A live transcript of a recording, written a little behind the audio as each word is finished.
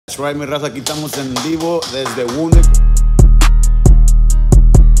right, mi raza, aquí estamos en vivo desde Wounded.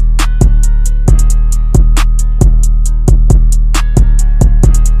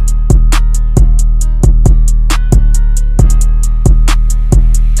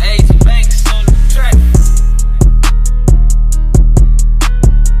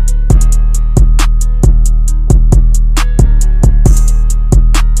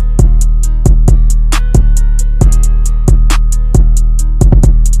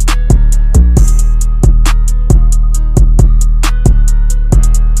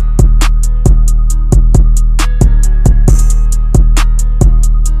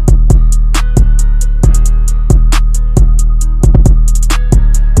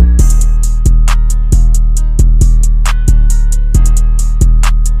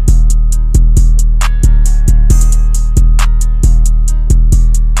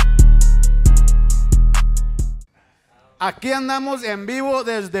 Aquí andamos en vivo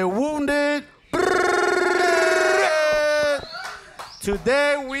desde Wounded.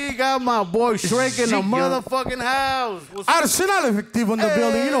 Today we got my boy Shrekk in the motherfucking house. Arsenal Efectivo in the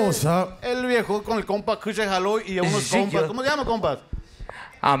building, you know what's up. El viejo con el compa Kushman jaló y unos compas. ¿Cómo se llama, compas?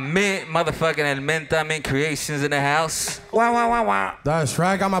 Mint motherfucking El Menta, Mint Creations in the house. Wow, wow, wow, wow. That's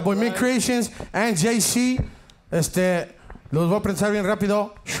right, got my boy Mint Creations and JC. Los voy a pensar bien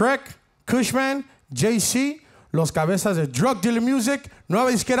rápido. Shrekk, Kushman, JC. Los cabezas de Drug Dealer Music, nueva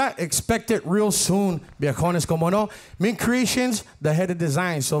disquera, expect it real soon, viejones, como no. Mint Creations, the head of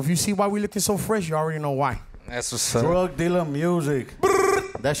design. So if you see why we're looking so fresh, you already know why. That's what's up. Drug Dealer Music.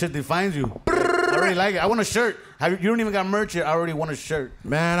 That shit defines you. I already like it. I want a shirt. You don't even got merch yet. I already want a shirt.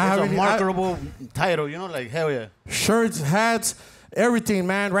 Man, it's a marketable title, you know, like hell yeah. Shirts, hats, everything,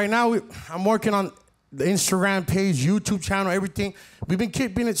 man. Right now, I'm working on the Instagram page, YouTube channel, everything. We've been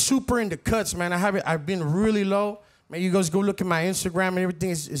keeping it super in the cuts, man. I've been really low. Man, you guys go look at my Instagram and everything.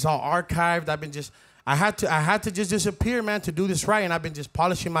 It's all archived. I had to just disappear, man, to do this right, and I've been just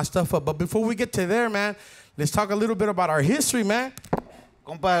polishing my stuff up. But before we get to there, man, let's talk a little bit about our history, man.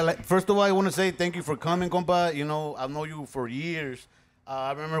 Compa, first of all, I want to say thank you for coming, compa. You know, I've known you for years.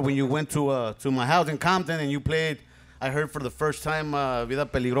 I remember when you went to my house in Compton and you played, I heard for the first time, Vida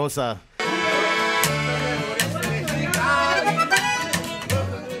Peligrosa.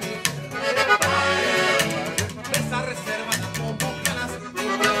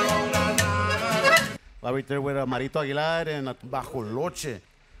 Right there with Marito Aguilar and Bajoloche.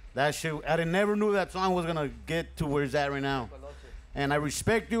 That shit, I never knew that song was gonna get to where it's at right now. And I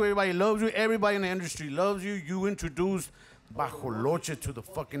respect you, everybody loves you, everybody in the industry loves you. You introduced Bajoloche to the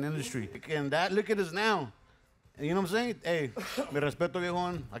fucking industry. And that, look at us now. And you know what I'm saying? Hey, mi respeto,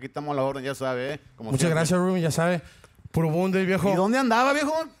 viejón. Aquí estamos a la orden, ya sabe, Muchas gracias, Rumi, ya sabe. Puro Wounded, viejo. ¿Y dónde andaba,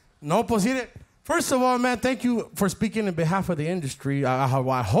 viejón? No, pues mire. First of all, man, thank you for speaking on behalf of the industry. I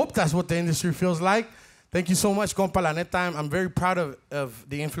hope that's what the industry feels like. Thank you so much, compa. La neta, I'm very proud of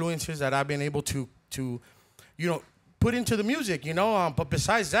the influences that I've been able to you know, put into the music, you know. But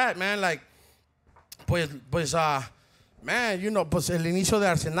besides that, man, like, man, you know, pues el inicio de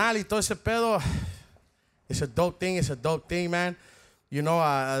Arsenal y todo ese pedo, it's a dope thing, man. You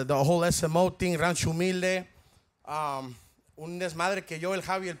know, the whole SMO thing, Rancho Humilde, un desmadre que yo, el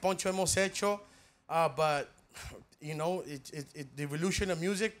Javi, el Poncho hemos hecho, but you know, the evolution of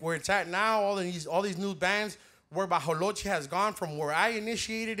music, where it's at now, all these new bands, where Bajoloche has gone from where I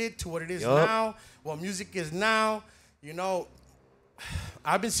initiated it to what it is now, what music is now. You know,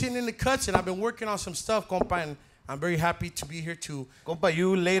 I've been sitting in the cuts and I've been working on some stuff, compa, and I'm very happy to be here to. Compa,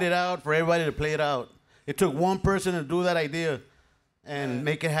 you laid it out for everybody to play it out. It took one person to do that idea and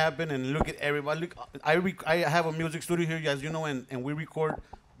make it happen, and look at everybody. Look, I have a music studio here, as you know, and we record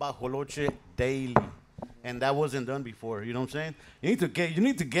Bajoloche daily. And that wasn't done before, you know what I'm saying? You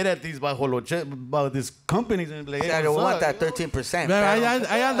need to get at these about these companies and like, hey, we want that 13%. Man,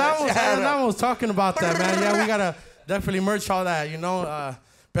 I andamos talking about that, man. Yeah, we gotta definitely merch all that, you know.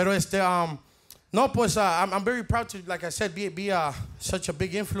 Pero no, pues I'm very proud to, like I said, be such a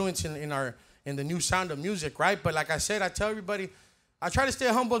big influence in the new sound of music, right? But like I said, I tell everybody, I try to stay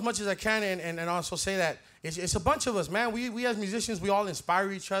humble as much as I can, and also say that it's a bunch of us, man. We as musicians, we all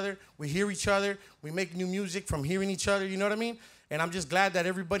inspire each other. We hear each other. We make new music from hearing each other, you know what I mean? And I'm just glad that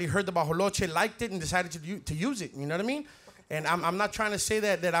everybody heard the Bajoloche, liked it, and decided to use it, you know what I mean? And I'm not trying to say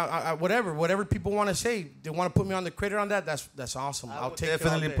that I whatever people want to say, they want to put me on the credit on that, that's awesome. I'll take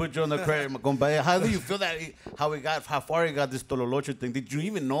definitely put you on the credit, my compa. How do you feel that, how far it got, this Tololoche thing? Did you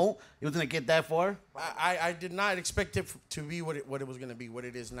even know it was going to get that far? I did not expect it to be what it was going to be, what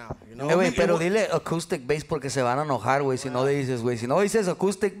it is now, you know? Güey, pero dile acoustic bass porque se van a enojar, güey, si no dices, güey. Si no dices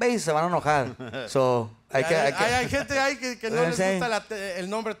acoustic bass, se van a enojar. So, Hay gente ahí que no les gusta el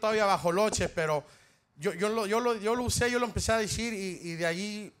nombre todavía Bajoloche, pero yo lo usé, yo lo empecé a decir y de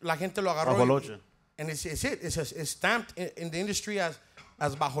allí la gente lo agarró. Bajoloche. And it's stamped in the industry as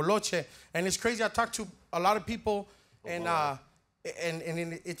Bajoloche. And it's crazy. I talked to a lot of people, and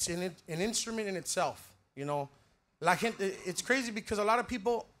it's an instrument in itself. You know, la gente. It's crazy because a lot of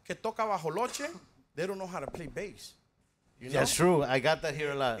people que toca Bajoloche, they don't know how to play bass. You know? That's true. I got that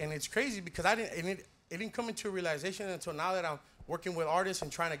here a lot. And it's crazy because it didn't come into a realization until now that I'm working with artists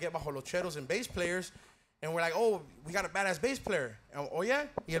and trying to get bajolocheros and bass players. And we're like, oh, we got a badass bass player. And, oh, yeah?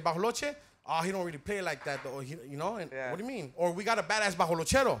 Y el bajoloche? Oh, he don't really play like that, though. You know? And what do you mean? Or we got a badass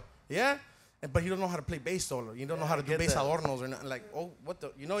bajolochero. Yeah? But he don't know how to play bass solo. You don't know how to do bass adornos or nothing. Like, oh, what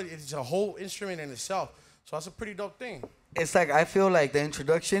the? You know, it's a whole instrument in itself. So that's a pretty dope thing. It's like, I feel like the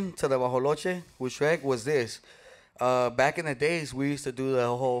introduction to the bajoloche with Shrekk was this. Back in the days, we used to do the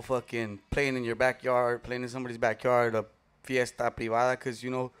whole fucking playing in your backyard, playing in somebody's backyard, a fiesta privada, because, you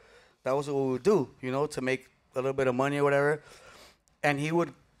know, that was what we would do, you know, to make a little bit of money or whatever. And we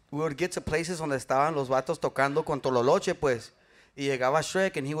would get to places donde estaban los vatos tocando con tololoche, pues. Y llegaba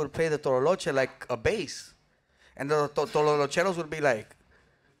Shrekk, and he would play the tololoche like a bass. And the tololocheros would be like,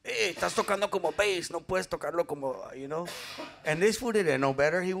 hey, estás tocando como bass, no puedes tocarlo como, you know. And this fool didn't know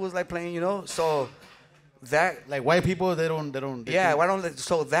better. He was like playing, you know, so... That like white people, they don't. Yeah, why don't?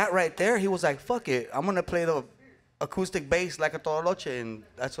 So that right there, he was like, "Fuck it, I'm gonna play the acoustic bass like a tololoche, and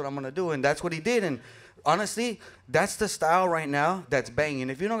that's what I'm gonna do." And that's what he did. And honestly, that's the style right now that's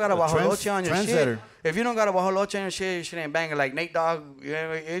banging. If you don't got a bajoloche on your shit, if you don't got a bajoloche on your shit ain't banging. Like Nate Dogg, you know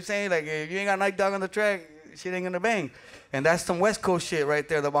what I'm saying? Like if you ain't got Nate Dogg on the track, shit ain't gonna bang. And that's some West Coast shit right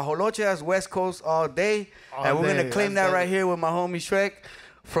there. The bajoloche, that's West Coast all day, and we're gonna claim that right here with my homie Shrekk.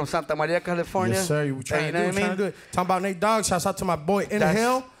 From Santa Maria, California. Yes, sir. You trying to do it. Talking about Nate Dogg. Shouts out to my boy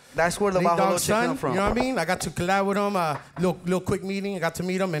Inhale. That's where the bajoloche come from. You know what I mean? I got to collab with him. Little quick meeting. I got to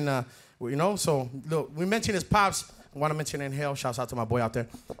meet him, and you know. So look, we mentioned his pops. I want to mention Inhale. Shouts out to my boy out there.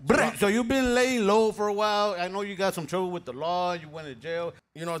 So you've been laying low for a while. I know you got some trouble with the law. You went to jail.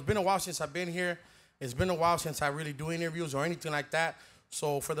 You know, it's been a while since I've been here. It's been a while since I really do interviews or anything like that.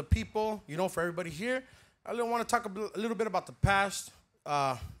 So for the people, you know, for everybody here, I want to talk a little bit about the past.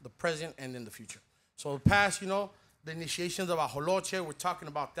 The present, and then the future. So the past, you know, the initiations of Bajoloche, we're talking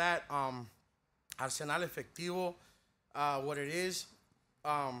about that. Arsenal Efectivo, what it is.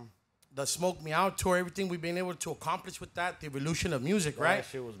 The Smoke Me Out tour, everything we've been able to accomplish with that, the evolution of music, right? That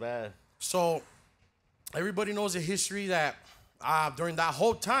shit was bad. So everybody knows the history that during that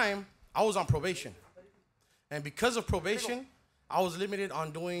whole time, I was on probation. And because of probation, I was limited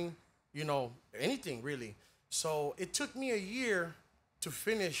on doing, you know, anything really. So it took me a year to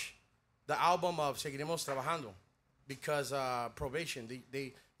finish the album of Seguiremos Trabajando because probation.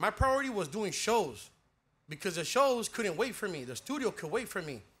 My priority was doing shows because the shows couldn't wait for me. The studio could wait for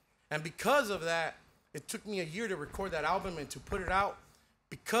me. And because of that, it took me a year to record that album and to put it out.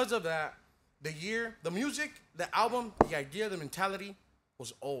 Because of that, the music, the album, the idea, the mentality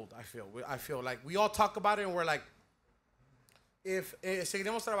was old, I feel like we all talk about it and we're like, if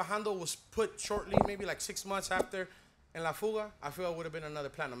Seguiremos Trabajando was put shortly, maybe like 6 months after En La Fuga, I feel it would have been another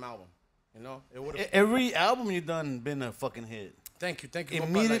platinum album. You know? It would have. Every album you've done been a fucking hit. Thank you.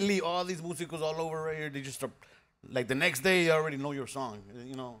 Immediately, all these musicals all over right here, they just start, like the next day, you already know your song.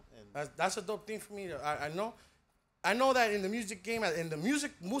 You know? That's a dope thing for me. I know that in the music game, in the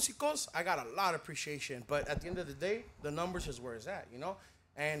musicos, I got a lot of appreciation. But at the end of the day, the numbers is where it's at, you know?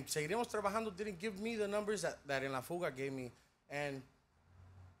 And Seguiremos Trabajando didn't give me the numbers that En La Fuga gave me. And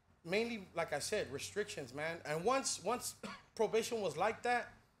mainly, like I said, restrictions, man. And once probation was like that,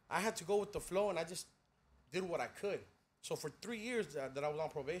 I had to go with the flow, and I just did what I could. So for 3 years that I was on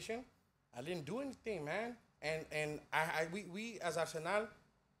probation, I didn't do anything, man. And we as Arsenal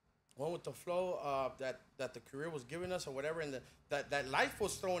went with the flow that the career was giving us or whatever, and that life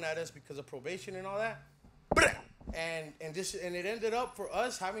was thrown at us because of probation and all that. And it ended up for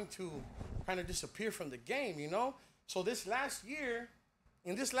us having to kind of disappear from the game, you know. So in this last year,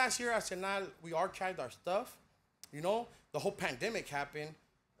 Arsenal, we archived our stuff. You know, the whole pandemic happened.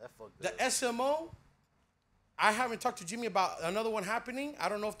 The SMO, I haven't talked to Jimmy about another one happening. I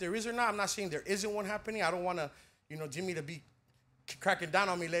don't know if there is or not. I'm not saying there isn't one happening. I don't want to, you know, Jimmy to be cracking down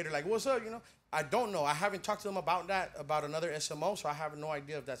on me later like, what's up, you know? I don't know. I haven't talked to them about that, about another SMO, so I have no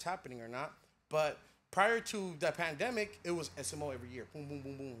idea if that's happening or not. But prior to the pandemic, it was SMO every year. Boom, boom,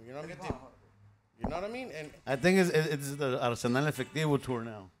 boom, boom. You know what I mean? You know what I mean? And I think it's the Arsenal Efectivo tour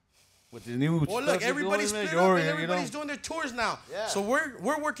now. With the new well, look, everybody's split up and everybody's doing their tours now. Yeah. So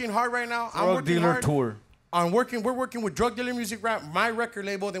we're working hard right now. I'm working dealer hard. Tour. we're working with Drug Dealer Music Rap, my record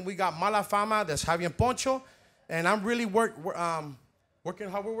label. Then we got Mala Fama, that's Javier and Poncho. And I'm really working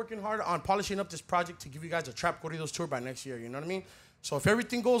hard on polishing up this project to give you guys a Trap Corridos tour by next year, you know what I mean? So if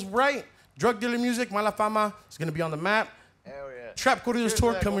everything goes right, Drug Dealer Music, Mala Fama is going to be on the map. Hell yeah. Trap Corridos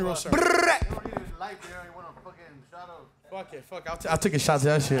tour coming real soon. Fuck it, fuck. I'll take a shot to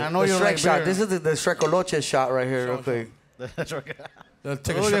that shit. I know the you're Shrekk like shot. This is the Shrekkoloche shot right here, real quick. That's right.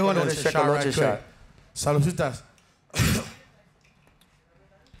 Take a shot right quick. Shot. Saludcitas.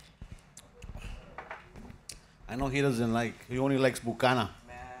 I know he doesn't like. He only likes Bucana.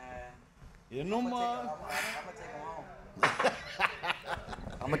 Man. You know, man.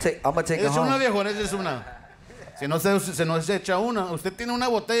 I'm gonna take it Es una home. viejona, esa es una. Si no se echa una, usted tiene una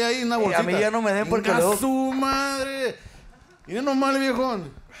botella ahí, una bolsita. A mí ya no me den porque ¡A luego... su madre! Mira nomás el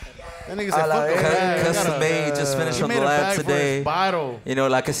viejón. A la verga. Custom made, just finished on the lab today. You know,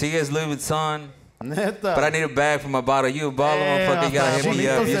 la quesilla is Louis Vuitton. Neta. But I need a bag for my bottle. You a baller, motherfucker. You gotta hit me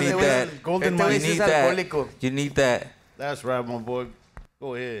up. You need that. Golden Este Mike. güey sí es alcohólico. You need that. That's right, my boy.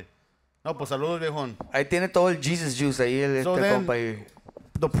 Go ahead. No, pues saludos, viejón. Ahí tiene todo el Jesus Juice ahí, el So este then- compa ahí.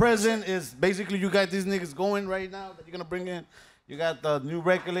 The present is basically you got these niggas going right now that you're gonna bring in. You got the new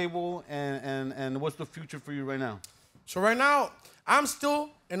record label, and what's the future for you right now? So right now, I'm still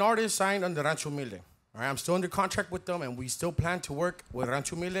an artist signed under Rancho Humilde. All right, I'm still under contract with them, and we still plan to work with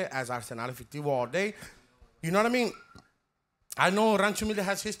Rancho Humilde as Arsenal Efectivo all day. You know what I mean? I know Rancho Humilde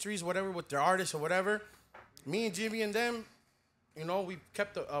has histories, whatever, with their artists or whatever. Me and Jimmy and them, you know, we've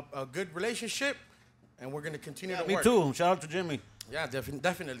kept a good relationship, and we're going to continue to Me work. too. Shout out to Jimmy. Yeah,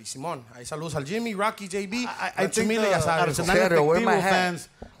 definitely. Simón. Ahí saludos al Jimmy, Rocky, JB. I think the Arsenal Pero, where my Efectivo hat? fans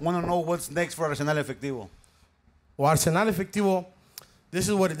want to know what's next for Arsenal Efectivo. Well, Arsenal Efectivo, this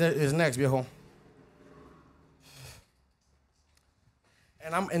is what is next, viejo.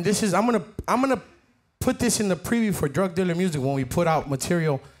 And I'm gonna put this in the preview for Drug Dealer Music when we put out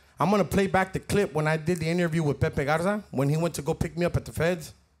material. I'm gonna play back the clip when I did the interview with Pepe Garza when he went to go pick me up at the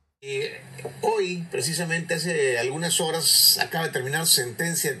feds. Hoy, precisamente hace algunas horas, acaba de terminar su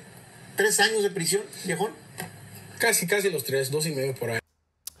sentencia. 3 años de prisión, viejón. Casi los 3, 2 y medio por ahí.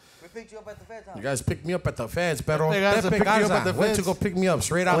 We picked you up at the feds, huh? You guys picked me up at the feds, pero Pepe Garza Pepe picked you up Garza at the went to feds. go pick me up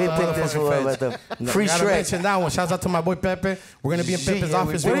straight out We of picked the this fucking one up feds. at the free Gotta Shrekk. mention that one. Shouts out to my boy Pepe. We're gonna be in Shit, Pepe's yeah,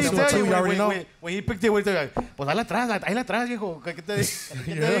 office we very did. soon too. You already know. When he picked it, pues ahí atrás, viejo. ¿Qué te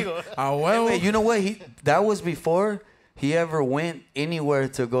digo? Ah, well. Hey, you know what? That was before he ever went anywhere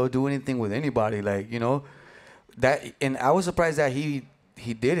to go do anything with anybody. Like, you know, and I was surprised that he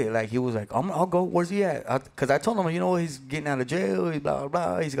did it. Like, he was like, I'll go. Where's he at? Because I told him, you know, he's getting out of jail. He's blah, blah,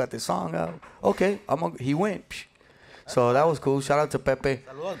 blah. He's got this song out. Okay. He went. Psh. So that was cool. Shout out to Pepe.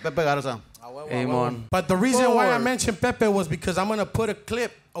 Saludos, Pepe Garza. Amen. But the reason why I mentioned Pepe was because I'm going to put a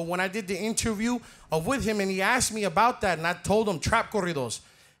clip of when I did the interview with him, and he asked me about that, and I told him Trap Corridos.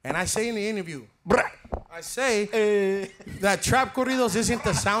 And I say in the interview, I say that Trap Corridos isn't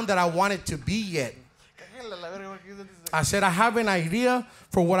the sound that I want it to be yet. I said I have an idea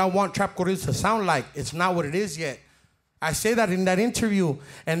for what I want Trap Corridos to sound like. It's not what it is yet. I say that in that interview,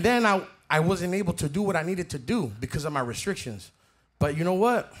 and then I wasn't able to do what I needed to do because of my restrictions. But you know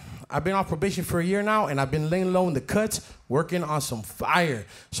what? I've been off probation for a year now, and I've been laying low in the cuts, working on some fire.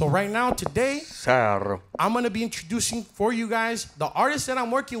 So right now, today, I'm going to be introducing for you guys the artists that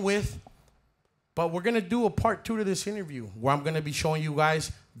I'm working with, but we're going to do a part 2 to this interview where I'm going to be showing you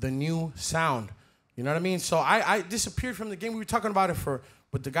guys the new sound. You know what I mean? So I disappeared from the game. We were talking about it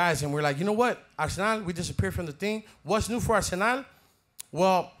with the guys, and we're like, you know what? Arsenal, we disappeared from the thing. What's new for Arsenal?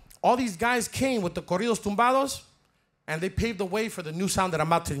 Well, all these guys came with the corridos tumbados, and they paved the way for the new sound that I'm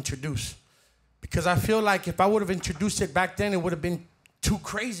about to introduce. Because I feel like if I would have introduced it back then, it would have been too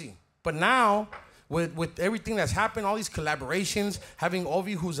crazy. But now, with everything that's happened, all these collaborations, having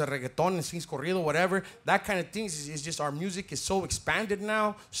Ovi, who's a reggaeton and sings corrido, whatever, that kind of things is just our music is so expanded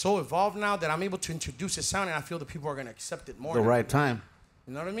now, so evolved now that I'm able to introduce a sound, and I feel that people are going to accept it more. The right time.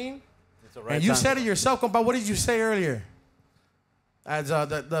 You know what I mean? It's the right and you time. said it yourself, compa. What did you say earlier? As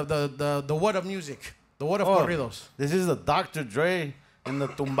the what of music, the what of corridos. This is the Dr. Dre in the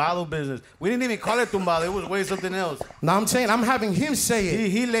tumbado business. We didn't even call it tumbado. It was way something else. No, I'm saying I'm having him say it.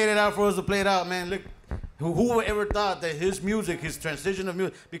 He laid it out for us to play it out, man. Look, who ever thought that his music, his transition of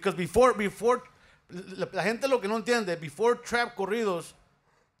music, because before la gente lo que no entiende, before trap corridos,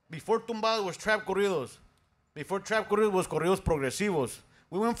 before tumbado was trap corridos, before trap corridos was corridos progresivos.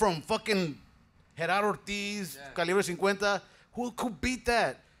 We went from fucking Gerardo Ortiz, Calibre 50. Who could beat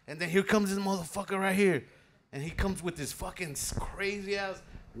that? And then here comes this motherfucker right here. And he comes with this fucking crazy ass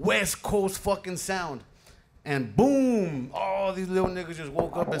West Coast fucking sound. And boom, all these little niggas just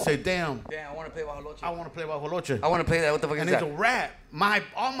woke up and said, damn, I want to play Bajoloche. I want to play Bajoloche. I want to play that. What the fuck is And that? it's a rap.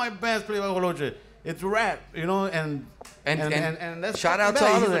 All my bands play Bajoloche. It's rap, you know, and that's shout out to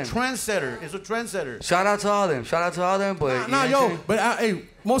bad. all of them. He's a trendsetter. It's a trendsetter. Shout out to all of them. But hey,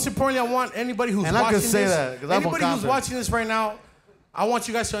 most importantly, I want anybody who's And watching I can say this. that, 'cause I'm Anybody on who's concert. watching this right now, I want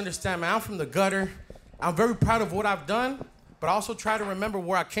you guys to understand, man. I'm from the gutter. I'm very proud of what I've done, but I also try to remember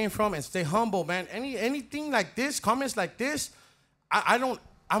where I came from and stay humble, man. Anything like this, comments like this, I'm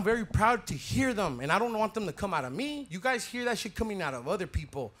very proud to hear them, and I don't want them to come out of me. You guys hear that shit coming out of other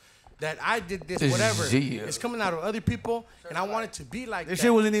people. That I did this, whatever. Yeah. It's coming out of other people, and I want it to be like This that.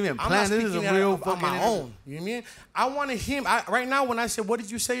 shit wasn't even I'm planned. not This is a speaking real on fucking my interview. own. You know what I mean? I wanted him. Right now, when I said, what did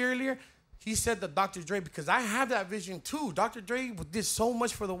you say earlier? He said that Dr. Dre, because I have that vision too. Dr. Dre did so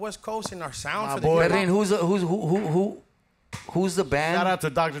much for the West Coast and our sound. My For boy. the Perrin, who's the band? Shout out to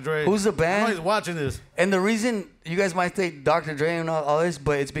Dr. Dre. Who's the I know band? he's watching this. And the reason you guys might think Dr. Dre and all this,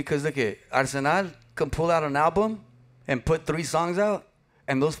 but it's because look at Arsenal can pull out an album and put 3 songs out,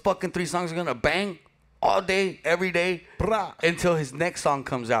 and those fucking 3 songs are gonna bang all day, every day, until his next song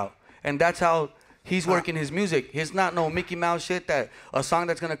comes out. And that's how he's working his music. It's not no Mickey Mouse shit that a song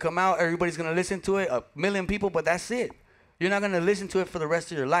that's gonna come out, everybody's gonna listen to it, 1 million people, but that's it. You're not gonna listen to it for the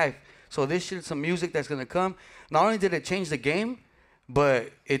rest of your life. So this shit's some music that's gonna come. Not only did it change the game,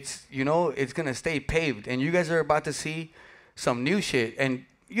 but it's, you know, it's gonna stay paved. And you guys are about to see some new shit. And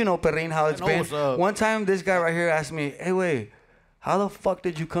you know, Perrin, how it's know been. what's up. One time, this guy right here asked me, "Hey, wait, how the fuck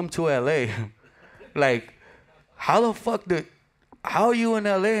did you come to LA? Like, how are you in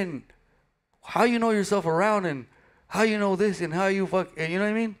LA and how you know yourself around and how you know this and how you and you know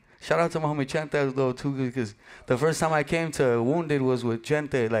what I mean?" Shout out to my homie Chente though too, because the first time I came to Wounded was with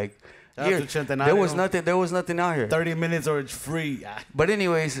Chente. Like, Shout out here, to Chente there was Nario. nothing out here. 30 minutes or it's free. But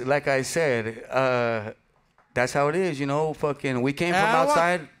anyways, like I said, that's how it is, you know. Fucking, we came from I want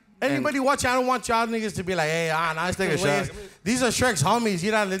outside. Anybody watching, I don't want y'all niggas to be like, hey, nice take a shot. These are Shrekk's homies.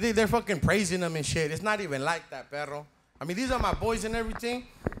 You know, they're fucking praising them and shit. It's not even like that, perro. I mean, these are my boys and everything.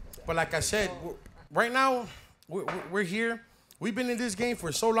 But like I said, right now, we're here. We've been in this game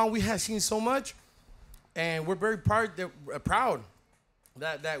for so long. We have seen so much. And we're very proud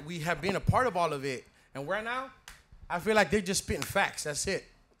that we have been a part of all of it. And right now, I feel like they're just spitting facts. That's it.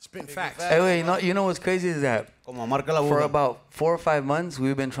 Spitting facts. Hey, wait, you know what's crazy is that Como marca la for aguja. about 4 or 5 months,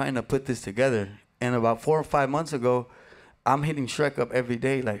 we've been trying to put this together. And about 4 or 5 months ago, I'm hitting Shrekk up every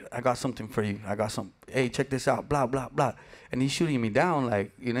day. Like, I got something for you. I got some, hey, check this out, blah, blah, blah. And he's shooting me down,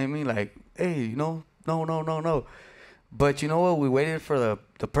 like, you know what I mean? Like, hey, you know, no. But you know what? We waited for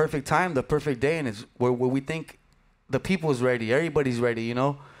the perfect time, the perfect day, and it's where we think the people's ready. Everybody's ready, you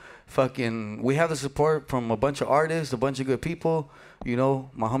know? Fucking, we have the support from a bunch of artists, a bunch of good people. You know,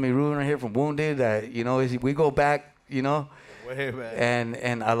 my homie Ruben right here from Wounded, that, you know, we go back, you know? Way back.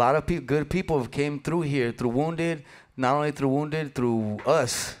 And a lot of good people came through here, through Wounded, not only through Wounded, through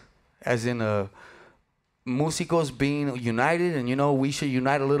us, as in musicos being united. And, you know, we should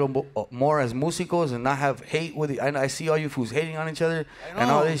unite a little more as musicos and not have hate with it. I see all you fools hating on each other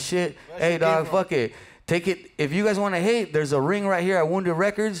and all this shit. Hey, dog, fuck it. Take it. If you guys want to hate, there's a ring right here at Wounded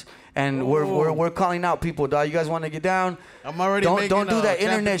Records, and we're calling out people, dog. You guys want to get down? I'm already don't making do a that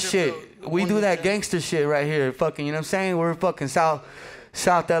internet championship shit. We do that gangster shit right here. Fucking, you know what I'm saying? We're fucking South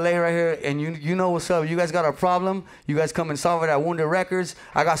LA right here, and you know what's up. You guys got a problem, you guys come and solve it at Wounded Records.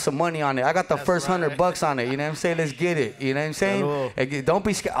 I got some money on it. I got the first $100 on it. You know what I'm saying? Let's get it. You know what I'm saying? And don't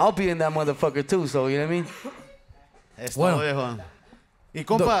be scared. I'll be in that motherfucker too. So you know what I mean? Bueno. Y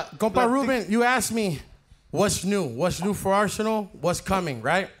compa, Ruben, you asked me what's new. What's new for Arsenal? What's coming,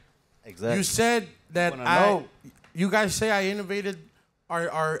 right? Exactly. You said that you guys say I innovated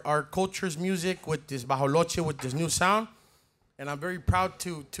our culture's music with this Bajoloche, with this new sound. And I'm very proud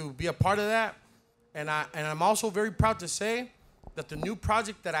to be a part of that. And I'm also very proud to say that the new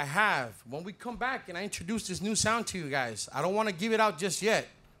project that I have, when we come back and I introduce this new sound to you guys, I don't want to give it out just yet.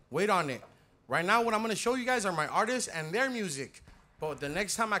 Wait on it. Right now, what I'm going to show you guys are my artists and their music. But the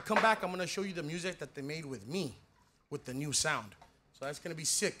next time I come back, I'm going to show you the music that they made with me, with the new sound. So that's going to be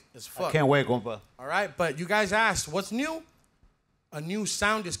sick as fuck. I can't wait, compa. All right, but you guys asked, what's new? A new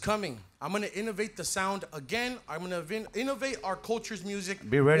sound is coming. I'm going to innovate the sound again. I'm going to innovate our culture's music.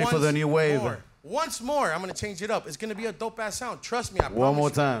 Be ready for the new wave. Once more, I'm going to change it up. It's going to be a dope-ass sound. Trust me, I promise. One more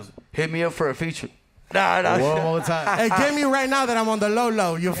time. Hit me up for a feature. Nah. One more time. Hey, get me right now that I'm on the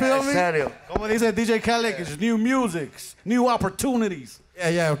low. You feel me? Serio. Como dice DJ Khaled, it's new musics, new opportunities.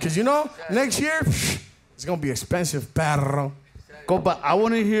 Yeah, because you know, next year, it's going to be expensive, perro. Compa, I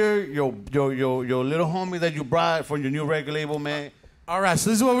want to hear your little homie that you brought for your new record label, man. All right, so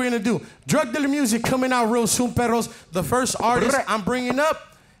this is what we're going to do. Drug Dealer Music coming out real soon, perros. The first artist I'm bringing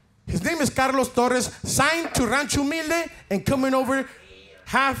up, his name is Carlos Torres, signed to Rancho Humilde and coming over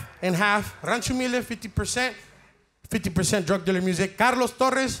half and half. Rancho Humilde, 50%, 50% Drug Dealer Music. Carlos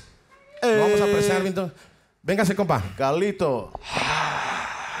Torres, lo vamos a presentar. Entonces. Véngase, compa. Carlito.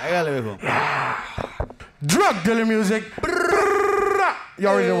 Hágale, viejo. Drug Dealer Music. You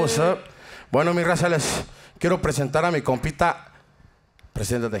already know what's up. Bueno, mi raza, les quiero presentar a mi compita.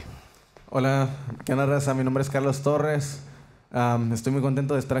 Preséntate. Hola, ¿qué onda, raza? Mi nombre es Carlos Torres. Estoy muy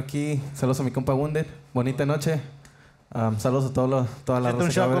contento de estar aquí. Saludos a mi compa Wounded. Bonita noche. Saludos a toda la raza. Un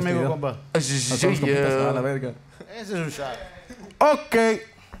shot conmigo, compa. A todos los compitas, a la verga. Ese es un shot. Okay.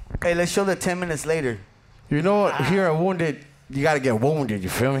 Hey, let's show the 10 minutes later. You know what? Here at Wounded, you gotta get wounded, you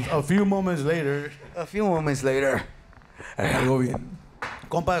feel me? A few moments later. A few moments later. Algo bien.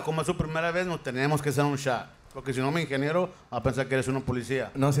 Compa, como es su primera vez, nos tenemos que hacer un shot. Porque si no, mi ingeniero va a pensar que eres una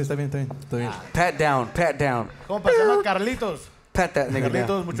policía. No, sí, está bien, está bien. Está bien. Pat down, pat down. Compa, se llama Carlitos. Pat that nigga down.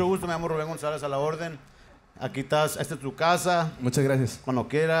 Carlitos, mucho gusto. Me llamo Rubén González, a la orden. Aquí estás, esta es tu casa. Muchas gracias. Cuando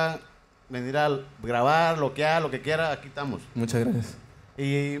quiera venir a grabar, lo que quiera, aquí estamos. Muchas gracias.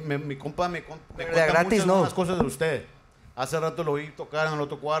 Y mi compa me cuenta gratis, muchas no. buenas cosas de usted. Hace rato lo oí tocar en el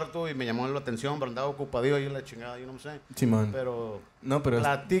otro cuarto y me llamó la atención, pero andaba ocupadillo ahí en la chingada, yo no sé. Simón. Pero, No, pero...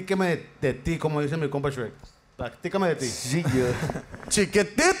 platíqueme de ti, como dice mi compa Shrekk. Platícame de ti. Sí, yo.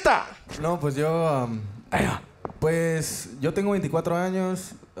 Chiquitita. No, pues yo... pues yo tengo 24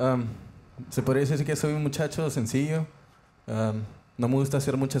 años. Se podría decir que soy un muchacho sencillo. No me gusta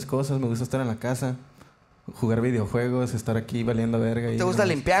hacer muchas cosas. Me gusta estar en la casa. Jugar videojuegos, estar aquí valiendo verga. Te gusta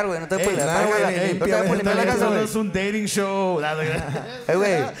limpiar, güey. No te puedes limpiar la casa, Eso güey. es un dating show.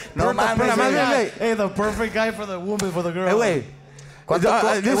 Güey. No mames, güey. Hey, the perfect guy for the woman, for the girl. Güey.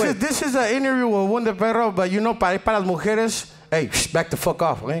 This is an interview with Wounded Perro, but you know, para las mujeres, hey, back the fuck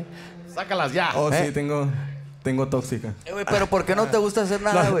off, okay? Sácalas ya. Oh, sí, tengo tóxica. Güey, pero ¿por qué no te gusta hacer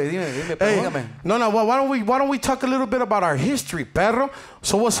nada, güey? Dime, dígame. No, why don't we talk a little bit about our history, perro?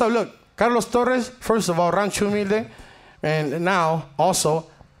 So what's up? Look, Carlos Torres, first of all, Rancho Humilde, and now also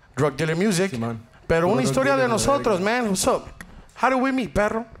Drug Dealer Music. Sí, man. Pero una Drug historia dealer, de nosotros, man. What's up? How did we meet,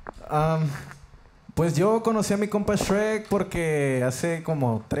 perro? Pues yo conocí a mi compa Shrekk porque hace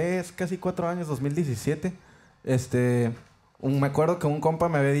como 3, casi 4 años, 2017. Me acuerdo que un compa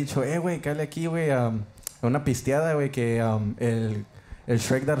me había dicho, güey, cállate aquí, güey, a una pisteada, güey, que el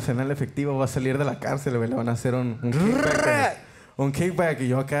Shrekk de Arsenal Efectivo va a salir de la cárcel, güey, le van a hacer un kickback. Un kickback, y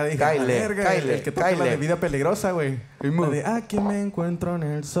yo acá dije, el que toca la de Vida Peligrosa, güey. La de, aquí me encuentro en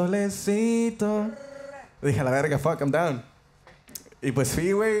el solecito. Dije, a la verga, fuck, I'm down. Y pues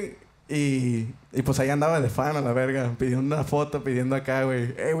fui, güey, y pues ahí andaba de fan, a la verga, pidiendo una foto, pidiendo acá,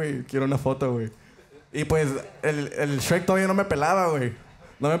 güey, güey, quiero una foto, güey. Y pues el Shrekk todavía no me pelaba, güey.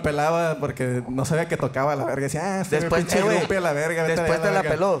 No me pelaba porque no sabía que tocaba, la verga. Decía, después, pinche grupo, la verga. Después te la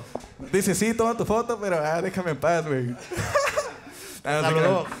peló. Dice, sí, toma tu foto, pero déjame en paz, güey.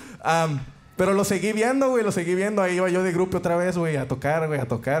 Pero lo seguí viendo, güey, Ahí iba yo de grupo otra vez, güey, a tocar,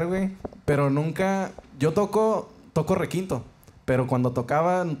 güey. Pero nunca... Yo toco requinto. Pero cuando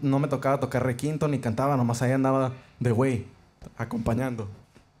tocaba, no me tocaba tocar requinto ni cantaba. Nomás ahí andaba de güey, acompañando.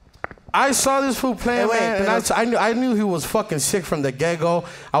 I saw this fool playing, man, and I knew he was fucking sick from the get-go.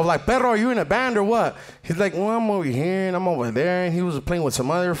 I was like, Perro, are you in a band or what? He's like, well, I'm over here and I'm over there. And he was playing with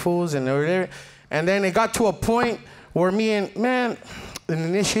some other fools and over there. And then it got to a point where me and, man, in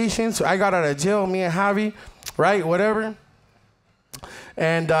initiation, so I got out of jail, me and Javi, right, whatever.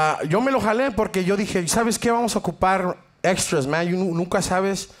 And yo me lo jalé porque yo dije, ¿sabes qué? Vamos a ocupar extras, man. Nunca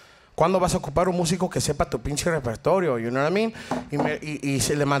sabes cuándo vas a ocupar un músico que sepa tu pinche repertorio, you know what I mean? Y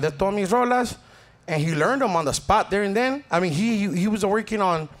se le mandé todas mis rolas, and he learned them on the spot there and then. I mean, he was working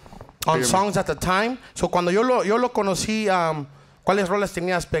on songs at the time. So cuando yo lo conocí, ¿cuáles rolas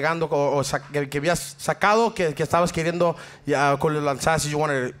tenías pegando o que habías sacado que estabas queriendo con los lanzadas? You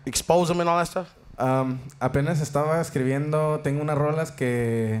want to expose them and all that stuff? Apenas estaba escribiendo, tengo unas rolas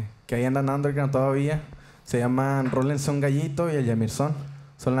que ahí andan underground todavía. Se llaman Rolling Son Gallito y El Yamirson.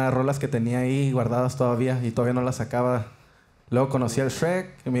 Son las rolas que tenía ahí guardadas todavía y todavía no las sacaba. Luego conocí al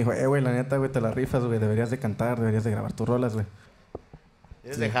Shrekk y me dijo, güey, la neta, güey, te la rifas, güey. Deberías de cantar, deberías de grabar tus rolas, güey.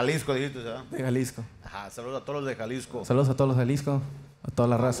 Es de Jalisco, dijiste, ¿sabes? De Jalisco. Ajá, saludos a todos los de Jalisco. Saludos a todos los de Jalisco, a toda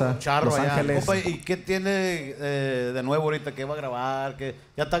la raza. Charro Los allá. Ángeles. Opa, ¿y qué tiene de nuevo ahorita? ¿Qué va a grabar?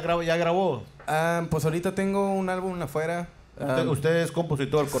 ¿Ya grabó? Pues ahorita tengo un álbum afuera. Usted es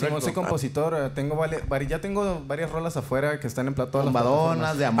compositor, ¿correcto? Sí, soy compositor. Ya tengo varias rolas afuera que están en todas las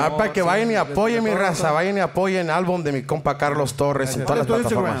Madonas, de amor. Para que vayan y apoyen mi raza. Vayan y apoyen el álbum de mi compa Carlos Torres en todas las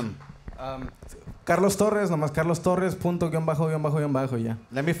plataformas. Carlos Torres, nomás Carlos Torres, punto, guión bajo, ya.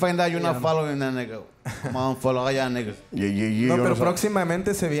 Let me find out you're not following that nigga. Come on, follow allá, niggas. No, pero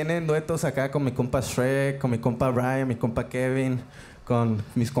próximamente se vienen duetos acá con mi compa Shrekk, con mi compa Brian, mi compa Kevin, con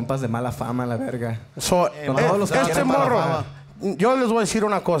mis compas de mala fama, la verga. Con todos los que quieran morro, mala fama. yo les voy a decir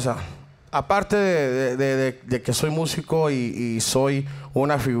una cosa. Aparte de que soy músico y soy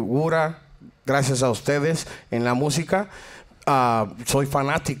una figura, gracias a ustedes, en la música, soy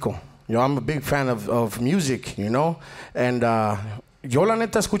fanático. I'm a big fan of music, you know? And yo la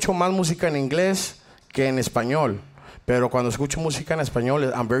neta escucho más música en inglés que en español. Pero cuando escucho música en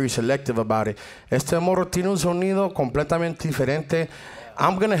español, I'm very selective about it. Este morro tiene un sonido completamente diferente.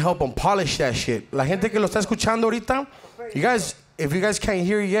 I'm gonna help him polish that shit. La gente que lo está escuchando ahorita, if you guys can't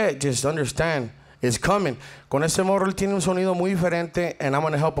hear it yet, just understand. It's coming. Con este morro, él tiene un sonido muy diferente, and I'm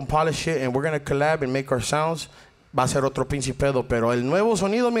gonna help him polish it, and we're gonna collab and make our sounds. Va a ser otro pinche pedo, pero el nuevo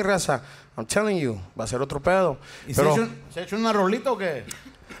sonido, mi raza, I'm telling you, va a ser otro pedo. ¿Y pero, se ha hecho una rolita o qué?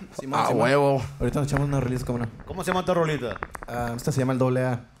 Huevo. Ahorita nos echamos una release, ¿cómo no? ¿Cómo se llama esta rolita? Esta se llama el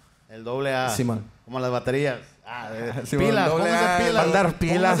AA. El doble A. Simón. Como las baterías. Simón, Pilas, pónganse pilas. Mandar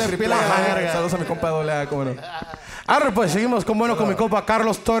pilas. Pónganse pilas a la verga. Saludos a mi compa AA, ¿cómo no? Arre, pues seguimos con mi compa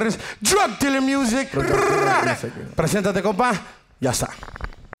Carlos Torres, Drug Dealer Music. Preséntate, compa. Ya está.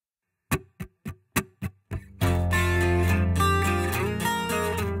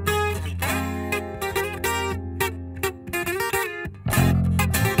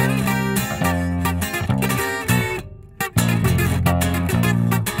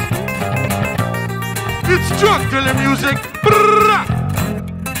 It's Drug Dealer Music.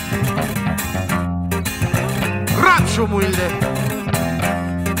 Rancho humilde.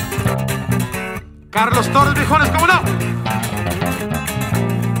 Carlos Torres, viejones, ¿cómo no?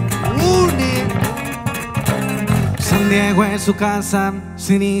 San Diego es su casa,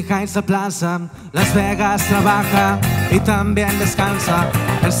 sin hija esa plaza. Las Vegas trabaja y también descansa.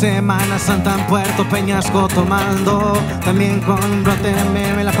 En Semana Santa en Puerto Peñasco tomando. También con brote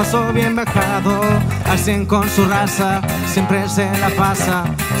me la pasó bien bajado. Al 100 con su raza, siempre se la pasa.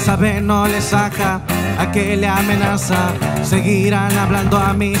 Sabe no le saca, a que le amenaza. Seguirán hablando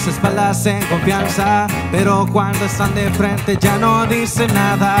a mis espaldas en confianza, pero cuando están de frente ya no dicen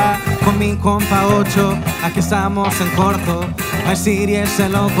nada. Con mi compa 8, aquí estamos en corto. Al Siri es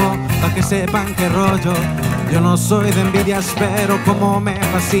el loco, pa' que sepan qué rollo. Yo no soy de envidias, pero como me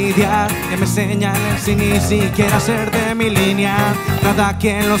fastidia que me señalen sin ni siquiera ser de mi línea. Cada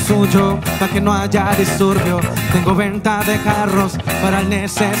quien lo suyo, pa' que no haya disturbio. Tengo venta de carros para el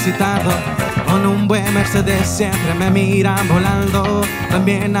necesitado. Con un buen Mercedes siempre me miran volando.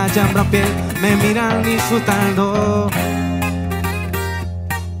 También allá en Brapiel me miran disfrutando.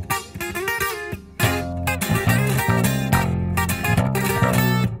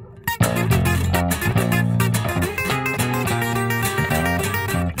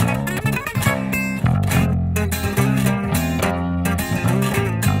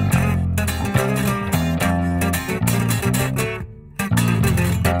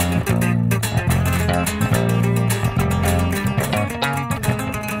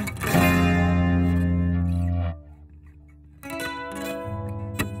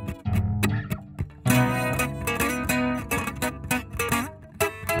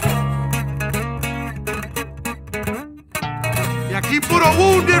 Y aquí puro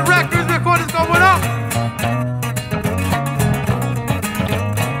Wounded Records, mejores, ¿cómo no?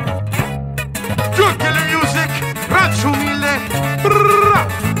 Drug Dealer Music, Rancho humilde.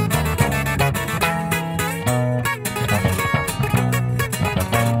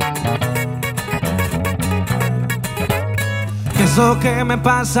 ¿Qué es lo que me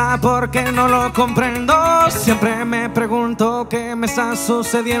pasa? ¿Por qué no lo comprendo? Siempre me pregunto qué me está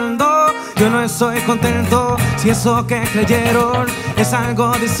sucediendo. Yo no estoy contento si eso que creyeron es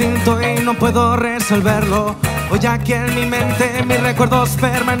algo distinto y no puedo resolverlo. Hoy aquí en mi mente mis recuerdos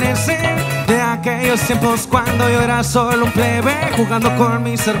permanecen de aquellos tiempos cuando yo era solo un plebe jugando con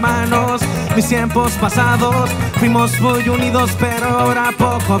mis hermanos. Mis tiempos pasados fuimos muy unidos, pero ahora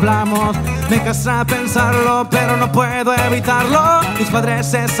poco hablamos. Me cansa pensarlo, pero no puedo evitarlo. Mis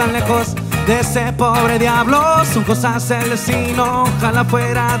padres están lejos de ese pobre diablo. Son cosas del destino, ojalá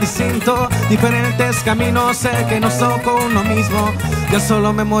fuera distinto. Diferentes caminos, sé que no tocó uno mismo. Ya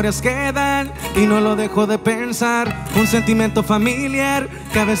solo memorias quedan y no lo dejo de pensar. Un sentimiento familiar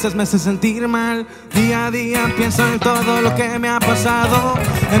que a veces me hace sentir mal. Día a día pienso en todo lo que me ha pasado.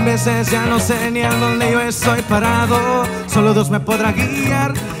 En veces ya no sé ni a dónde yo estoy parado. Solo Dios me podrá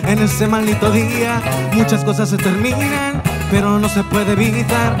guiar en ese maldito día. Muchas cosas se terminan pero no se puede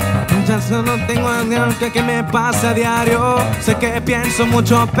evitar. Ya solo tengo algo que me pasa a diario. Sé que pienso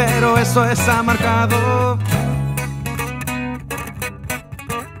mucho, pero eso está marcado.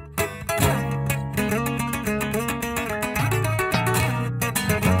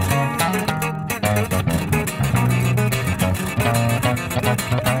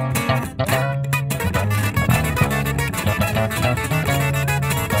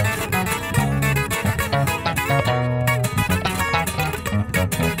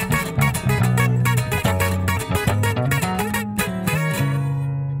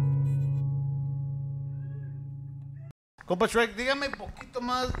 Compa Shrekk, dígame un poquito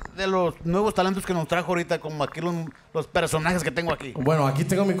más de los nuevos talentos que nos trajo ahorita, como aquí los personajes que tengo aquí. Bueno, aquí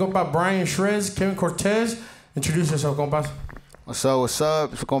tengo mi compa Brian Shreds, Kevin Cortez. Introduce yourself, compas. What's up, what's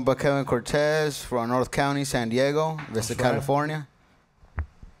up? It's compa Kevin Cortez from North County, San Diego, VISITA, California.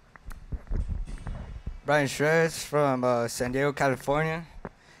 Brian Shreds from San Diego, California.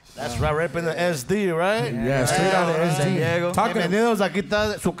 That's right, repping the SD, right? Yeah, straight out of San Diego. Bienvenidos, aquí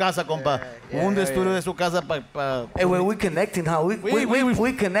está su casa, compa. Un estudio de su casa para... Hey, we connecting, huh? We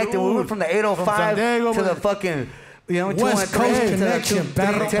connected. We went from the 805 Diego, to the fucking, you know, West Coast 213 connection, to the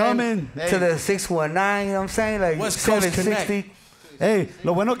perro. 310 to the 619, you know what I'm saying? Like West Coast 760. Hey,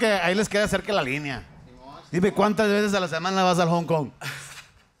 lo bueno que ahí les queda cerca la línea. Dime, ¿cuántas veces a la semana vas al Hong Kong?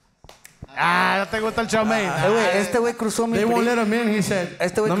 Ah, no te gusta el chow mein. Este güey cruzó mi They won't let him in, he said.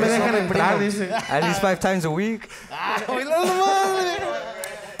 Este güey No me cruzó dejan mi entrar, primo. dice. At least 5 times a week.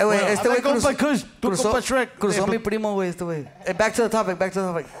 Este güey compa Kush, tu compa Shrekk. cruzó mi primo, güey, este güey. Back to the topic.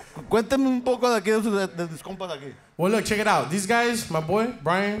 Cuéntame un poco de aquí, de tus compas de aquí. Well, look, check it out. These guys, my boy,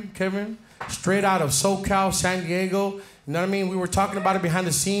 Brian, Kevin, straight out of SoCal, San Diego. You know what I mean? We were talking about it behind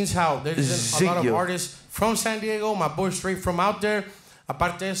the scenes, how there's a lot of artists from San Diego. My boy straight from out there.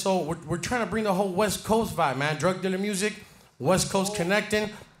 Aparte de eso, we're trying to bring the whole West Coast vibe, man. Drug dealer music, West Coast connecting.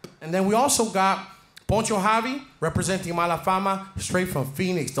 And then we also got Poncho Javi, representing Mala Fama, straight from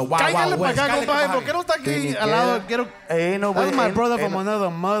Phoenix, the Wild Cállale Wild pa' West. acá, Cállale, compadre, compadre. ¿por qué no está aquí al lado? Quiero... That's my brother from another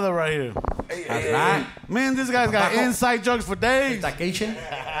mother right here. That's right. Man, this guy's got inside jokes for days. Vacation.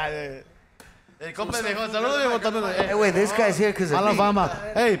 El compa dijo, saludos, viejo, también. Hey, wait, this guy's here because Mala Fama.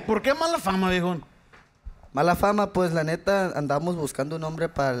 Hey, ¿por qué Mala Fama, viejo? Mala fama, pues la neta andamos buscando un nombre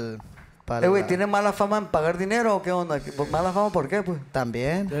para el... güey, ¿tiene mala fama en pagar dinero o qué onda? ¿Mala fama por qué, pues?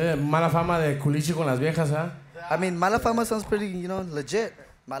 También. Mala fama de culichi con las viejas, ¿ah? I mean, mala fama sounds pretty, you know, legit.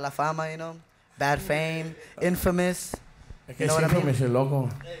 Mala fama, you know, bad fame, infamous. Es que siempre me loco.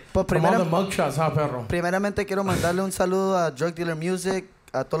 Pues From all the mugshots, ¿ah, perro? Primeramente quiero mandarle un saludo a Drug Dealer Music,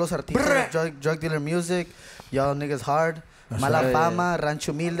 a todos los artistas de Drug Dealer Music. Y'all niggas hard. Mala Fama,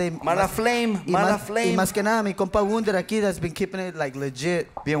 Rancho Humilde. Mala Flame. Y más que nada, mi compa Wunder aquí, that's been keeping it like legit.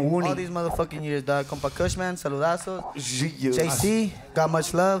 Bien Woony. All these motherfucking years, dog. Compa Kushman, saludazos. JC, got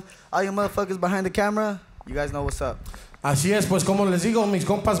much love. All you motherfuckers behind the camera, you guys know what's up. Así es, pues como les digo, mis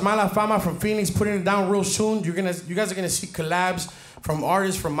compas Mala Fama from Phoenix putting it down real soon. You guys are gonna see collabs from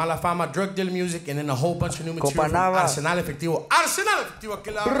artists from Mala Fama, Drug Dealer Music, and then a whole bunch of new material from Arsenal Efectivo. Arsenal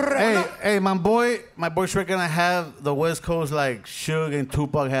Efectivo, Hey, my boy Shrekk gonna have the West Coast like Suge and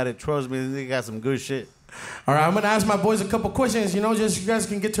Tupac had it. Trust me, they got some good shit. All right, I'm gonna ask my boys a couple questions. You know, just you guys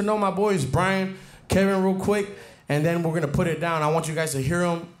can get to know my boys Brian, Kevin, real quick, and then we're gonna put it down. I want you guys to hear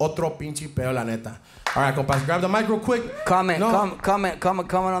them. Otro pinche peo, la neta. All right, compas, grab the mic real quick. Comment on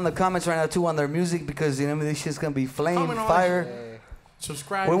the comments right now too on their music because you know this shit's gonna be flame, fire.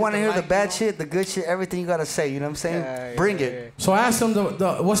 Subscribe. We want to hear the bad shit, the good shit, everything you gotta say. You know what I'm saying? Bring it. So ask them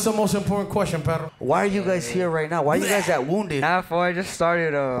what's the most important question, perro? Why are you guys here right now? Why are you guys that wounded? I just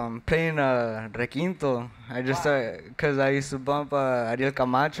started playing requinto. I just started because I used to bump Ariel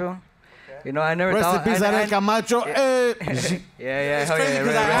Camacho. You know, I never Rest thought. in peace, Ariel Camacho. Yeah. It's crazy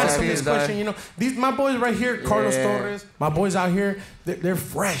because I asked them this question. You know, my boys right here, Carlos Torres, my boys out here, they're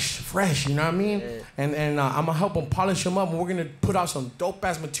fresh. You know what I mean? And I'm gonna help them polish them up, and we're gonna put out some dope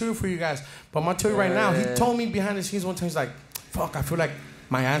ass material for you guys. But I'm gonna tell you right now, he told me behind the scenes one time, he's like, "Fuck, I feel like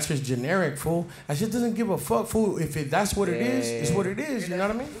my answer is generic, fool. I just doesn't give a fuck, fool. If that's what it is, it's what it is. You know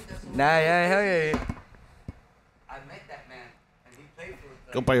what I mean?" Hell yeah.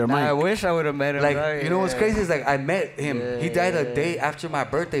 I wish I would have met him. Like, you know what's crazy is like I met him. He died a day after my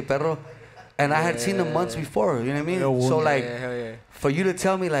birthday, perro. And I had seen him months before, you know what I mean? So like, for you to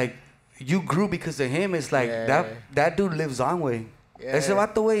tell me like, you grew because of him, it's like, that dude lives on, way. Ese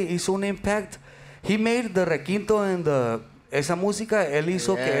vato, way, hizo un impact. He made the requinto and esa música, él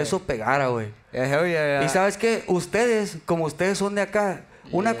hizo que eso pegara, güey. Y sabes que ustedes, como ustedes son de acá,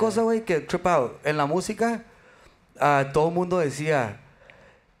 una cosa, güey, que trip out, en la música, todo el mundo decía,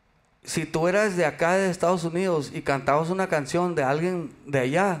 si tú eras de acá de Estados Unidos y cantabas una canción de alguien de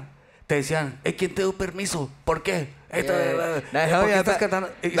allá, te decían, ¿quién te dio permiso? ¿Por qué? ¿Por qué estás cantando?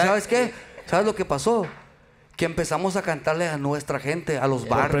 ¿Y sabes qué? ¿Sabes lo que pasó? Que empezamos a cantarle a nuestra gente, a los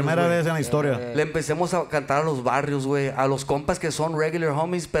barrios. Por primera vez en la historia. Le empecemos a cantar a los barrios, güey. A los compas que son regular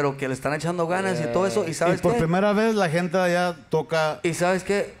homies, pero que le están echando ganas y todo eso. ¿Y sabes por primera vez la gente de allá toca... ¿Y sabes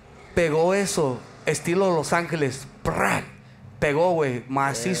qué? Pegó eso, estilo Los Ángeles. ¡Prac! Pegó, güey.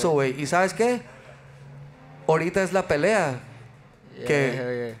 Macizo, güey. ¿Y sabes qué? Ahorita es la pelea.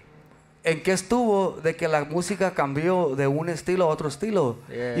 ¿En qué estuvo de que la música cambió de un estilo a otro estilo?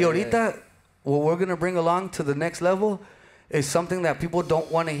 Y ahorita... what we're going to bring along to the next level is something that people don't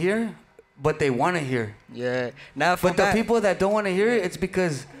want to hear, but they want to hear. Yeah. Now, but the people that don't want to hear it, it's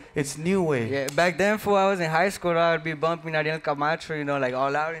because it's new way. Yeah. Back then, when I was in high school, I would be bumping Ariel Camacho, you know, like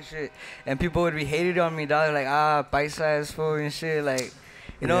all out and shit. And people would be hated on me, dog. Like, paisa ass fool and shit. Like,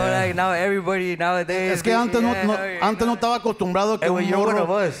 you know, like now everybody nowadays. Es que antes no estaba acostumbrado que un morro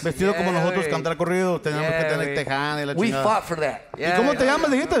vestido como nosotros cantar corrido. Teníamos que tener tejana y la chingada. We fought for that. ¿Y cómo te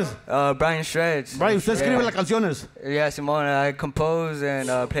llamas, dijiste? Brian Shreds. Brian, ¿usted escribe las canciones? Yeah, Simone. I compose and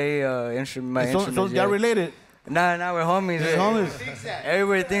play instruments. So y'all related? Nah, we're homies. We're homies.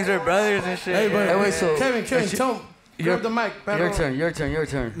 Everybody thinks we're brothers and shit. Hey, but so Kevin, tell him. Grab the mic, Your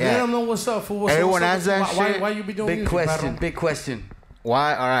turn. Let them know what's up. Everyone has that shit. Why you be doing Big question.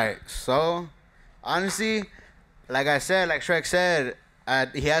 Why? All right. So, honestly, like I said, like Shrekk said,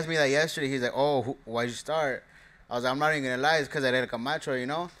 he asked me that yesterday. He's like, "Oh, why'd you start?" I was like, "I'm not even gonna lie. It's because I read Camacho, you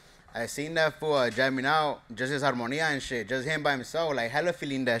know. I seen that fool jamming out, just his armonía and shit, just him by himself, like hella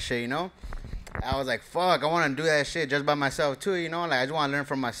feeling that shit, you know. I was like, fuck, I want to do that shit just by myself too, you know. Like I just want to learn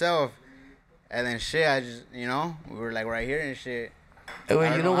from myself. And then shit, I just, you know, we were like right here and shit. Hey,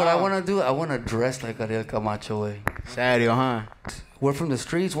 wait, you know what I want to do? I want to dress like Ariel Camacho, way. Serio, huh? We're from the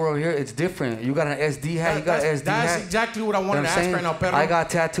streets. We're over here. It's different. You got an SD hat. You got an SD hat. That's exactly what I wanted to ask right now, Pedro. I got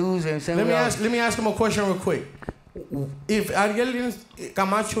tattoos. You know what I'm saying? Let me ask him a question real quick. If Ariel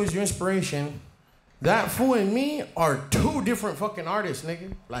Camacho is your inspiration, that fool and me are two different fucking artists,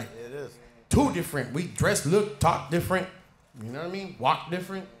 nigga. Like, it is. Two different. We dress, look, talk different. You know what I mean? Walk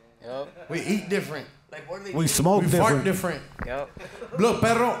different. Yep. We eat different. Like, what are they we smoke different. We fart different. Yep. Look,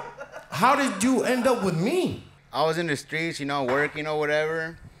 Pedro, how did you end up with me? I was in the streets, you know, work, you know,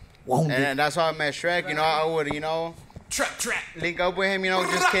 whatever. And that's how I met Shrekk. You know, I would, you know, link up with him, you know,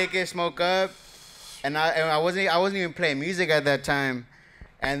 just kick it, smoke up. And I wasn't even playing music at that time.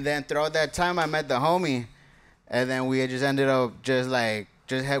 And then throughout that time, I met the homie. And then we just ended up because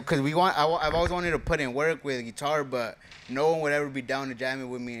I've always wanted to put in work with guitar, but no one would ever be down to jam it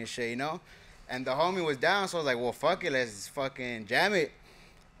with me and shit, you know? And the homie was down, so I was like, well, fuck it, let's fucking jam it.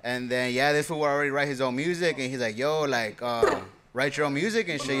 And then, yeah, this fool would already write his own music, and he's like, yo, like, write your own music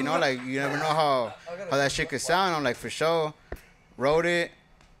and shit, you know? Like, you never know how that shit could sound. I'm like, for sure. Wrote it,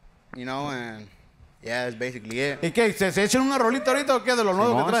 you know, and yeah, that's basically it. ¿Y qué? ¿Se echan una rolita ahorita o qué de lo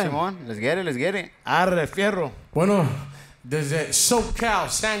nuevo que traen? Simón, let's get it. Arre, fierro. Bueno, desde SoCal,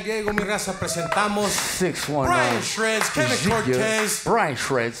 San Diego, mi raza, presentamos 619 Brian Shreds, Kevin Cortez. Brian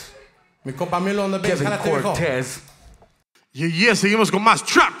Shreds. Mi compa Milo on the bass. Kevin Cortez. Yeah, seguimos con más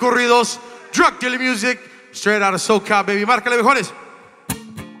trap corridos, drug dealer music, straight out of SoCal, baby. Márcale, viejones.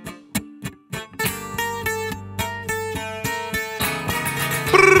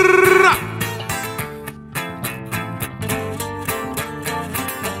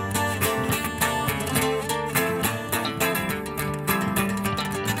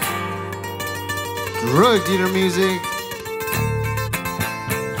 Drug dealer music.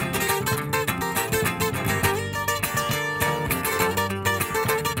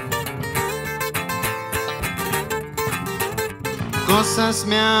 Cosas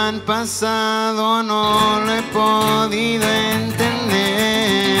me han pasado, no lo he podido entender.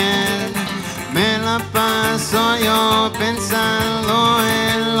 Me la paso yo pensando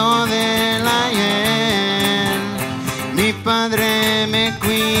en lo del ayer. Mi padre me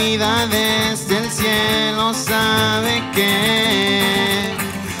cuida desde el cielo, sabe que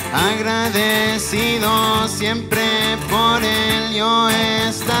agradecido siempre por él yo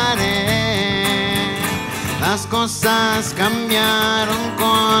estaré. Las cosas cambiaron,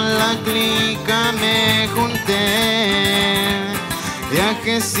 con la clica me junté.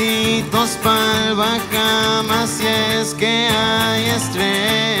 Viajecitos pa'l Bahamas si es que hay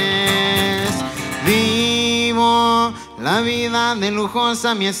estrés. Vivo la vida de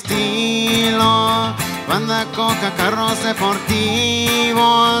lujosa, mi estilo. Banda, coca, carros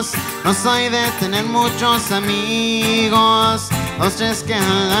deportivos. No soy de tener muchos amigos. Los tres que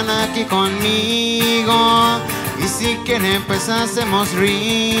andan aquí conmigo. Y si quieren pues hacemos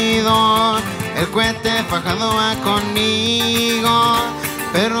ruido. El cohete fajado va conmigo,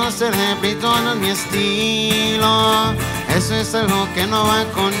 pero ser de pito no es mi estilo. Eso es algo que no va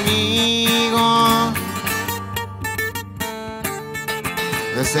conmigo.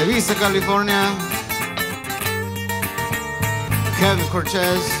 Desde VISITA, California, Kevin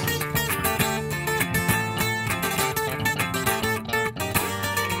Cortez.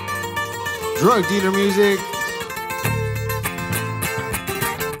 Drug Dealer Music.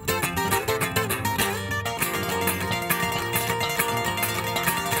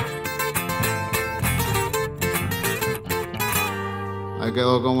 Ahí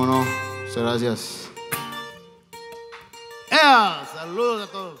quedó, cómo no. Muchas gracias. Saludos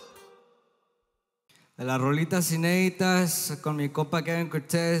a todos. De las rolitas inéditas con mi compa Kevin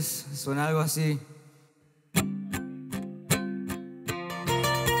Cortez, suena algo así.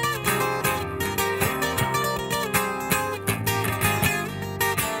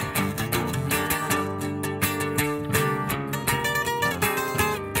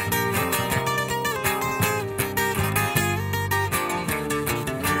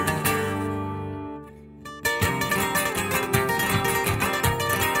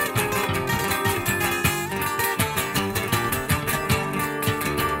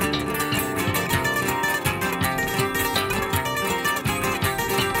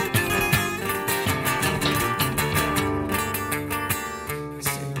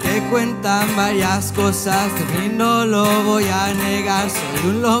 Cuentan varias cosas, de mí no lo voy a negar. Soy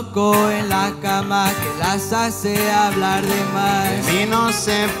un loco en la cama que las hace hablar de más. De mí no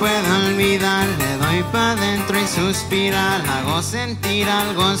se puede olvidar, le doy pa' dentro y suspirar. Hago sentir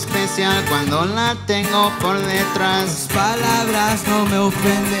algo especial cuando la tengo por detrás. Tus palabras no me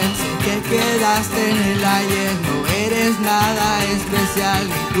ofenden, sé que quedaste en el ayer. No eres nada especial,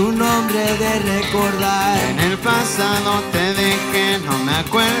 ni tu nombre de recordar. En el pasado te dejé, no me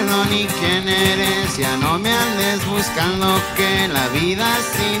acuerdo ni quién eres. Ya no me andes buscando, que la vida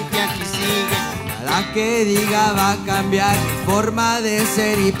sin ti aquí sigue. Nada que diga va a cambiar mi forma de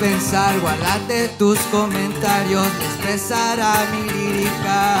ser y pensar. Guárdate tus comentarios, expresará mi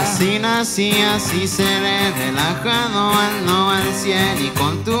lírica. Así nací, así seré, relajado ando al 100. Y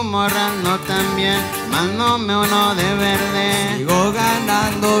con tu morra ando también, mándome uno de verde. Sigo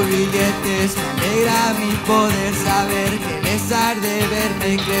ganando billetes, me alegra mi poder saber que les arde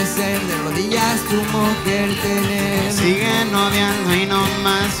verme crecer, de rodillas tu mujer tener. Siguen odiando y no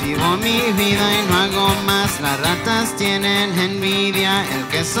más, vivo mi vida y no hago más. Las ratas tienen envidia, el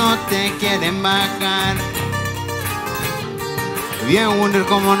queso te quieren bajar. Bien Wonder,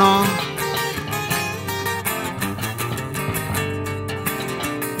 cómo no.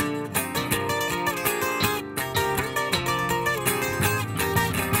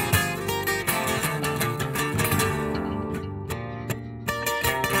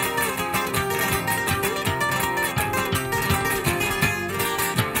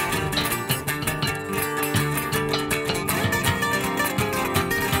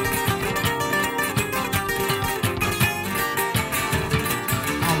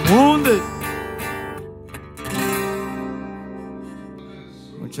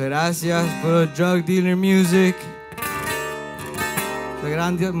 Muchas gracias por Drug Dealer Music.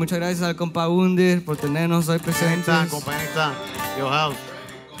 Muchas gracias al compa Wunder por tenernos hoy presentes. Compañita, your house.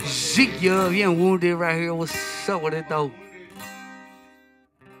 Zeke, you're bien wounded right here. What's up with it though?